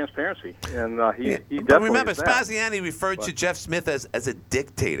like transparency, and he definitely. But remember, is that. Spaziani referred to Jeff Smith as a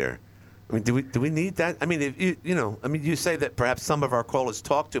dictator. I mean, do we need that? I mean, you say that perhaps some of our callers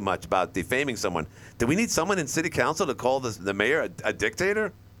talk too much about defaming someone. Do we need someone in city council to call the mayor a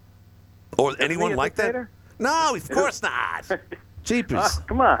dictator, or anyone like that? No, of course not. Jeepers.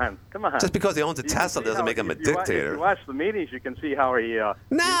 Come on. Just because he owns a Tesla doesn't make him a If dictator. you watch the meetings, you can see how he.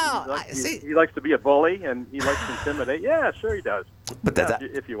 No, he likes to be a bully and he likes to intimidate. Yeah, sure he does. But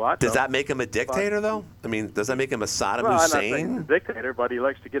if you watch, does that make him a dictator, though? I mean, does that make him a Saddam well, Hussein? I'm not saying he's a dictator, but he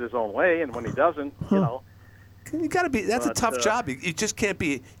likes to get his own way, and when he doesn't, you know. You got to be. That's a tough job. You just can't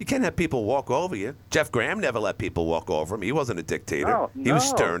be. You can't have people walk over you. Jeff Graham never let people walk over him. He wasn't a dictator. No, he was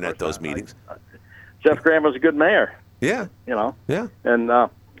stern at those meetings. Jeff Graham was a good mayor. Yeah. You know. Yeah. And I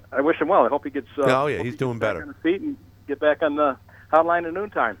wish him well. I hope he gets. He's doing better. On his feet and get back on the hotline at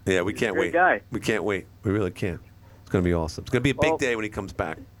noontime. Yeah, we can't wait. Guy. We can't wait. We really can't. It's going to be awesome. It's going to be a big day when he comes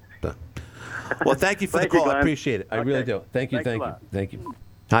back. Well, thank you for the call. Glenn. I appreciate it. I really do. Thank you. Thank you.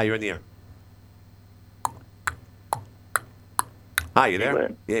 Hi, you're in the air. Hi, you there?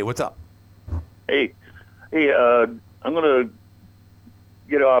 Glenn. Yeah, what's up? Hey, I'm going to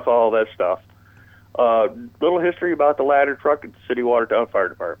get off all that stuff. Little history about the ladder truck at the City Watertown Fire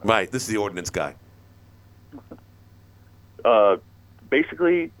Department. Right, this is the ordinance guy.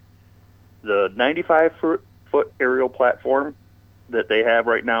 Basically, the 95-foot aerial platform that they have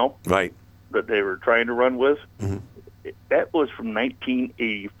right now, right, that they were trying to run with, that was from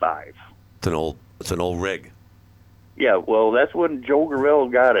 1985. It's an old rig. Yeah, well, that's when Joe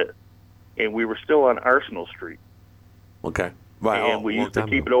Gorell got it, and we were still on Arsenal Street. Okay. Right. And we used to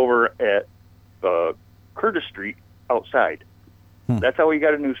keep it over at Curtis Street outside. That's how we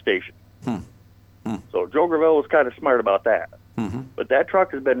got a new station. So Joe Gravel was kind of smart about that. But that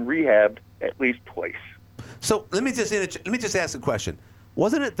truck has been rehabbed at least twice. So let me just ask a question.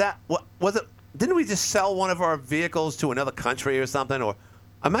 Wasn't it that? Was it? Didn't we just sell one of our vehicles to another country or something? Or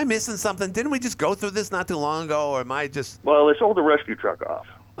am I missing something? Didn't we just go through this not too long ago? Or am I just? Well, they sold the rescue truck off.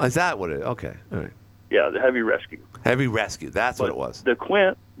 Is that what it is? Okay. All right. Yeah, the heavy rescue. Heavy rescue. That's what it was. The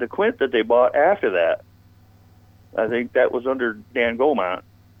Quint that they bought after that, I think that was under Dan Gomont.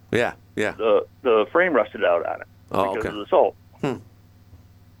 Yeah. The frame rusted out on it because of the salt.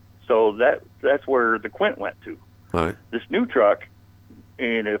 So that's where the Quint went to. All right. This new truck,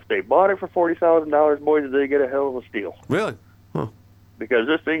 and if they bought it for $40,000, boy, did they get a hell of a steal. Really? Huh. Because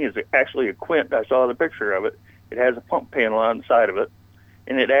this thing is actually a Quint. I saw the picture of it. It has a pump panel on the side of it,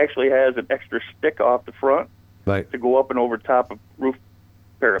 and it actually has an extra stick off the front to go up and over top of roof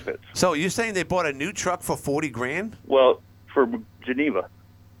parapets. So you're saying they bought a new truck for $40,000? Well, for Geneva.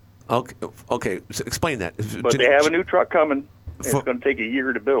 Okay. So explain that. But they have a new truck coming. And it's going to take a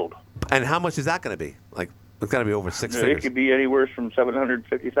year to build. And how much is that going to be? Like, it's got to be over six figures. It could be anywhere from $750,000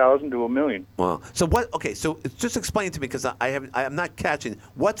 to $1 million. Wow. So what? Okay. So just explain to me because I'm not catching.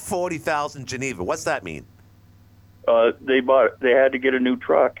 What's 40,000 Geneva? What's that mean? They had to get a new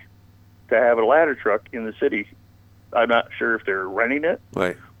truck to have a ladder truck in the city. I'm not sure if they're renting it,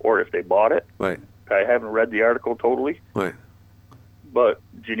 right, or if they bought it. Right. I haven't read the article totally. Right. But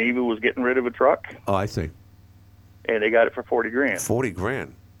Geneva was getting rid of a truck. Oh, I see. And they got it for $40,000.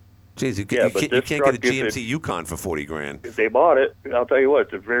 $40,000. Jeez, you can't get a GMC Yukon for $40,000. If they bought it, I'll tell you what,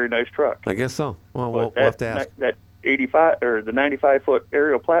 it's a very nice truck. I guess so. Well, we'll have to ask. That 85 or the 95-foot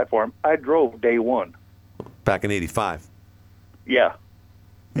aerial platform, I drove day one. Back in '85. Yeah,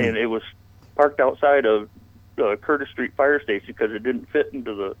 and it was parked outside of Curtis Street Fire Station because it didn't fit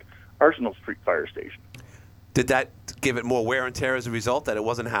into the Arsenal Street Fire Station. Did that give it more wear and tear as a result that it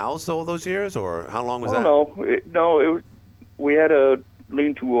wasn't housed all those years, or how long was that? No, we had a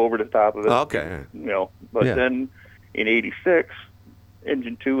lean-to over the top of it. Oh, okay. But then in '86,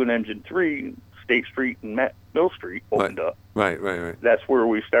 Engine 2 and Engine 3, State Street and Mill Street opened up. Right. That's where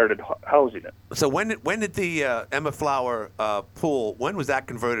we started housing it. So when did the Emma Flower pool? When was that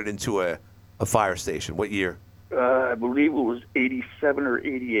converted into a fire station? What year? I believe it was '87 or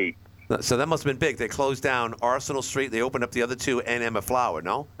 '88. So that must have been big. They closed down Arsenal Street. They opened up the other two and Emma Flower.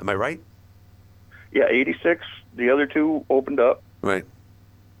 No, am I right? Yeah, '86. The other two opened up. Right.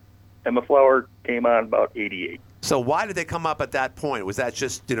 Emma Flower came on about '88. So why did they come up at that point? Was that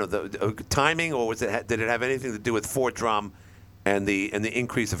just the timing, or did it have anything to do with Fort Drum and the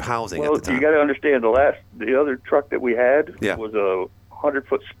increase of housing at the time? You got to understand the other truck that we had was a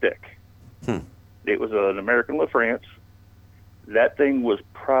 100-foot stick. It was an American LaFrance. That thing was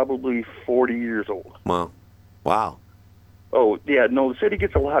probably 40 years old. Wow. Oh yeah, no, the city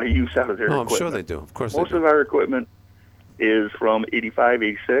gets a lot of use out of their equipment. I'm sure they do. Of course, most of our equipment is from '85,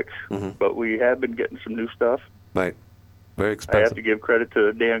 '86, but we have been getting some new stuff. Right. Very expensive. I have to give credit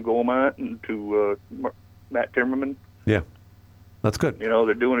to Dan Gomont and to Matt Timmerman. Yeah. That's good.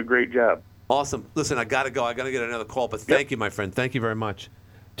 They're doing a great job. Awesome. Listen, I got to go. I got to get another call, but thank you, my friend. Thank you very much.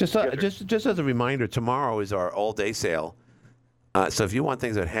 Just as a reminder, tomorrow is our all-day sale. So if you want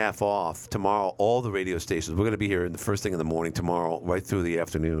things at half off, tomorrow all the radio stations, we're going to be here in the first thing in the morning tomorrow, right through the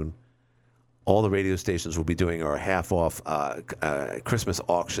afternoon. All the radio stations will be doing our half off Christmas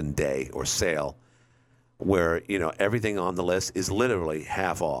auction day or sale, where everything on the list is literally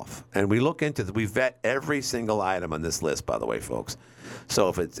half off. And we look into we vet every single item on this list, by the way, folks. So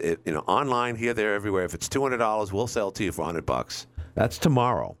if it's online, here, there, everywhere, if it's $200, we'll sell to you for $100. That's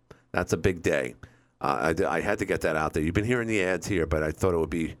tomorrow. That's a big day. I had to get that out there. You've been hearing the ads here, but I thought it would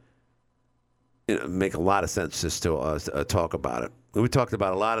be make a lot of sense just to talk about it. We talked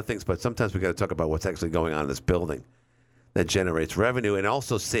about a lot of things, but sometimes we got to talk about what's actually going on in this building that generates revenue and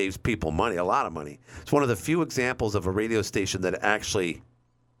also saves people money, a lot of money. It's one of the few examples of a radio station that actually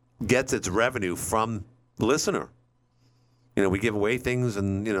gets its revenue from the listener. We give away things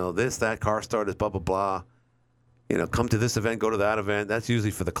and, this, that, car starters, blah, blah, blah. Come to this event, go to that event. That's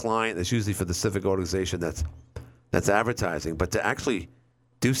usually for the client. That's usually for the civic organization that's advertising. But to actually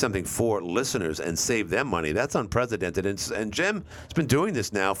do something for listeners and save them money, that's unprecedented. And Jim has been doing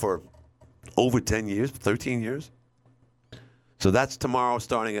this now for over 10 years, 13 years. So that's tomorrow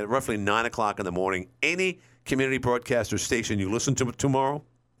starting at roughly 9 o'clock in the morning. Any community broadcaster station you listen to tomorrow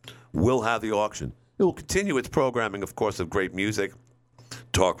will have the auction. It will continue its programming, of course, of great music,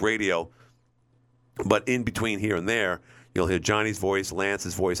 talk radio. But in between here and there, you'll hear Johnny's voice,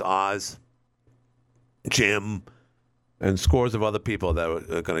 Lance's voice, Oz, Jim, and scores of other people that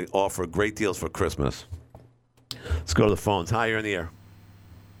are going to offer great deals for Christmas. Let's go to the phones. Hi, you're in the air.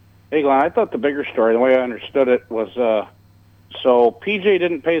 Hey, Glenn, I thought the bigger story, the way I understood it, was so PJ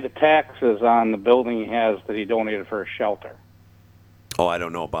didn't pay the taxes on the building he has that he donated for a shelter. Oh, I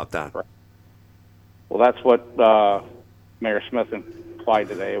don't know about that. Well, that's what Mayor Smith implied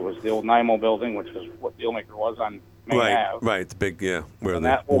today. It was the old NIMO building, which is what the Dealmaker was on Main Ave. Right, the big, where and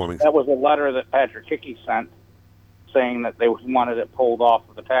the warming. That was a letter that Patrick Hickey sent saying that they wanted it pulled off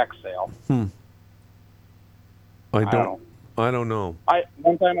of the tax sale. I don't know.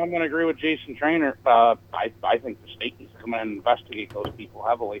 One time I'm going to agree with Jason Trainer. I think the state needs to come in and investigate those people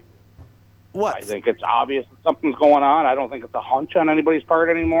heavily. What? I think it's obvious that something's going on. I don't think it's a hunch on anybody's part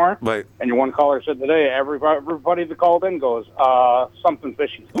anymore. Right. And your one caller said today, everybody that called in goes, something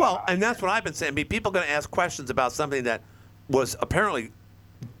fishy. Well, and that's what I've been saying. I mean, people are going to ask questions about something that was apparently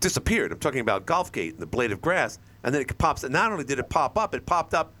disappeared. I'm talking about Golfgate and the blade of grass. And then it pops. And not only did it pop up, it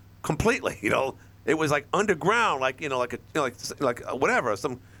popped up completely. It was like underground, like whatever,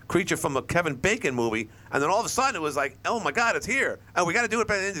 some creature from a Kevin Bacon movie. And then all of a sudden it was like, oh my God, it's here, and we got to do it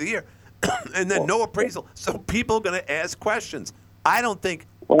by the end of the year. And then no appraisal. So people are going to ask questions. I don't think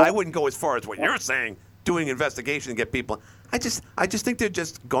I wouldn't go as far as what you're saying, doing investigation and get people. I just think they're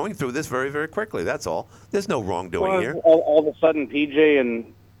just going through this very, very quickly. That's all. There's no wrongdoing here. All of a sudden, PJ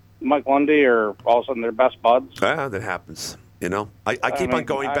and Mike Lundy are all of a sudden their best buds. Yeah, that happens. I keep on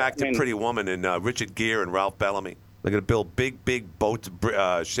going back to Pretty Woman and Richard Gere and Ralph Bellamy. They're going to build big boats,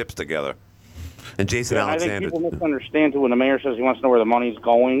 ships together. And Jason Alexander. I think people misunderstand too when the mayor says he wants to know where the money's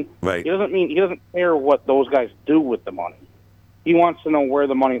going. Right. He doesn't care what those guys do with the money. He wants to know where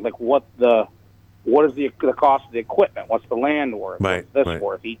the money, like what is the cost of the equipment? What's the land worth? Right. What's this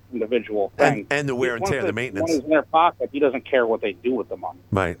worth? Each individual thing. And the wear and tear, the maintenance. Money's in their pocket. He doesn't care what they do with the money.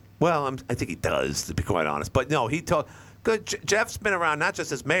 Right. Well, I think he does, to be quite honest. But no, Good. Jeff's been around not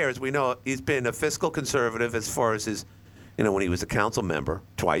just as mayor, as we know. He's been a fiscal conservative as far as his, when he was a council member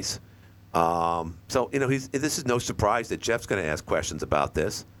twice. So this is no surprise that Jeff's going to ask questions about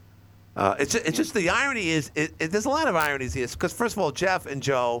this. It's just the irony is there's a lot of ironies here because first of all, Jeff and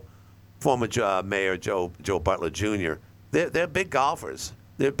Joe, former Mayor Joe Butler Jr. They're big golfers.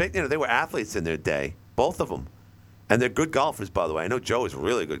 They're big. They were athletes in their day, both of them, and they're good golfers. By the way, I know Joe is a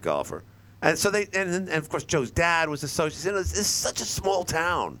really good golfer. And so and of course Joe's dad was associated. It's such a small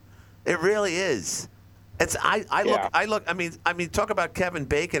town. It really is. It's I look. I mean, talk about Kevin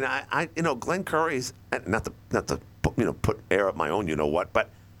Bacon. Glenn Curry's not to put air up my own.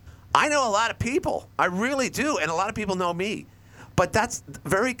 But I know a lot of people. I really do, and a lot of people know me. But that's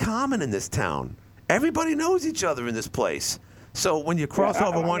very common in this town. Everybody knows each other in this place. So when you cross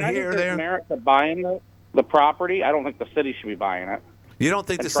over one here or there, merit to buying the property. I don't think the city should be buying it. You don't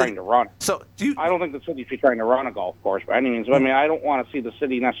think the city trying to run it? So I don't think the city should be trying to run a golf course by any means. I mean, I don't want to see the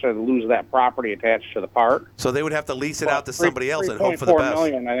city necessarily lose that property attached to the park. So they would have to lease it out to somebody else and hope for the best.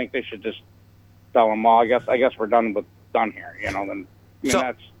 $3.4 million. I think they should just tell them, well, I guess we're done here. Then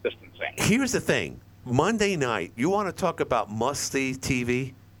that's just insane. Here's the thing: Monday night, you want to talk about must-see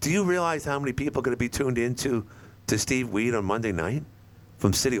TV? Do you realize how many people are going to be tuned into Steve Weed on Monday night?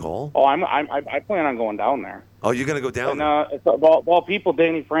 From City Hall? Oh, I plan on going down there. Oh, you're going to go down? And people,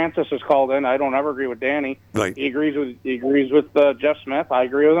 Danny Francis has called in. I don't ever agree with Danny. Right. He agrees with Jeff Smith. I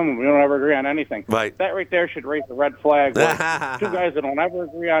agree with him. We don't ever agree on anything. Right. That right there should raise a red flag. Two guys that don't ever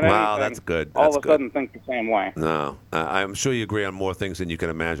agree on anything. Wow, that's good. All of a sudden think the same way. No, I'm sure you agree on more things than you can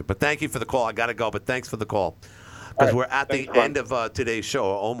imagine. But thank you for the call. I got to go, but thanks for the call. Because we're at the end of today's show,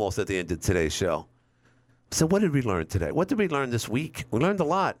 or almost at the end of today's show. So what did we learn today? What did we learn this week? We learned a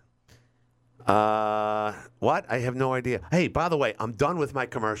lot. What? I have no idea. Hey, by the way, I'm done with my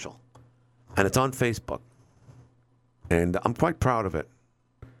commercial. And it's on Facebook. And I'm quite proud of it.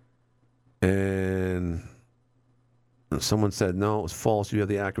 And someone said, no, it was false. You have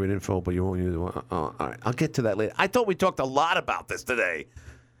the accurate info, but you won't use it. All right. I'll get to that later. I thought we talked a lot about this today.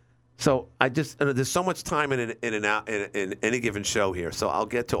 So there's so much time in any given show here. So I'll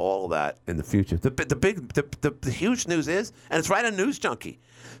get to all of that in the future. The huge news is, and it's right on News Junkie,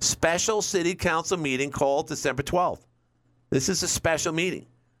 special city council meeting called December 12th. This is a special meeting,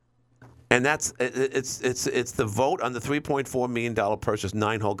 and it's the vote on the $3.4 million purchase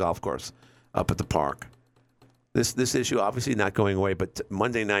 9-hole golf course up at the park. This issue obviously not going away, but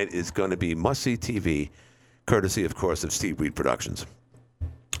Monday night is going to be must-see TV, courtesy, of course, of Steve Weed Productions.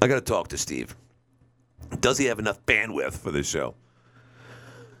 I got to talk to Steve. Does he have enough bandwidth for this show?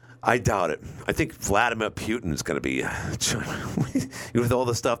 I doubt it. I think Vladimir Putin is going to be, with all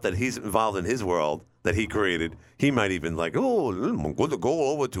the stuff that he's involved in his world that he created, he might even I'm going to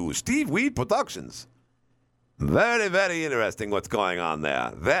go over to Steve Weed Productions. Very, very interesting what's going on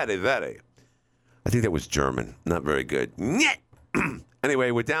there. Very, very. I think that was German. Not very good.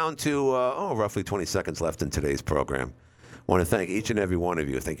 Anyway, we're down to roughly 20 seconds left in today's program. I want to thank each and every one of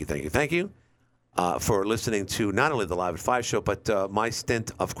you. Thank you for listening to not only the Live at 5 show, but my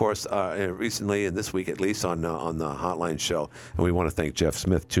stint, of course, recently and this week at least on the Hotline show. And we want to thank Jeff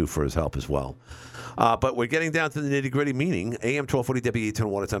Smith, too, for his help as well. But we're getting down to the nitty-gritty, meaning AM 1240 WE10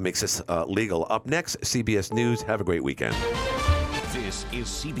 Watertown makes this legal. Up next, CBS News. Have a great weekend. This is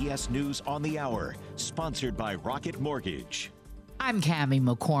CBS News on the Hour, sponsored by Rocket Mortgage. I'm Cammie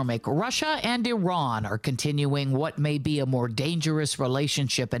McCormick. Russia and Iran are continuing what may be a more dangerous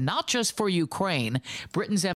relationship, and not just for Ukraine. Britain's